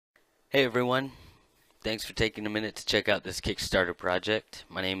Hey everyone, thanks for taking a minute to check out this Kickstarter project.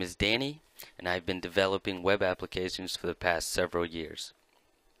 My name is Danny, and I've been developing web applications for the past several years.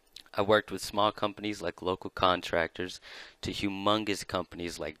 I worked with small companies like local contractors to humongous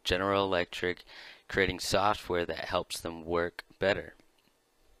companies like General Electric, creating software that helps them work better.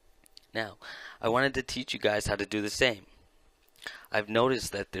 Now, I wanted to teach you guys how to do the same. I've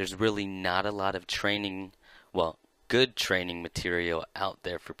noticed that there's really not a lot of training, well, good training material out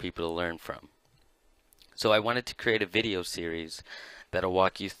there for people to learn from. So I wanted to create a video series that'll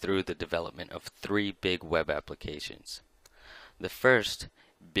walk you through the development of three big web applications. The first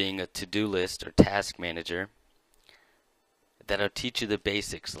being a to-do list or task manager that'll teach you the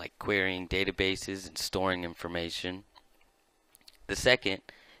basics like querying databases and storing information. The second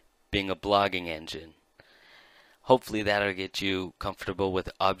being a blogging engine. Hopefully that'll get you comfortable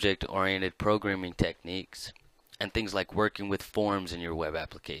with object-oriented programming techniques and things like working with forms in your web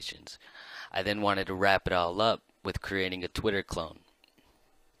applications. I then wanted to wrap it all up with creating a Twitter clone.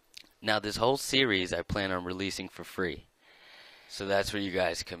 Now this whole series I plan on releasing for free. So that's where you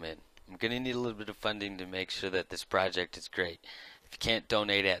guys come in. I'm going to need a little bit of funding to make sure that this project is great. If you can't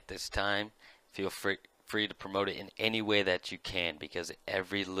donate at this time, feel free to promote it in any way that you can because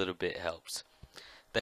every little bit helps.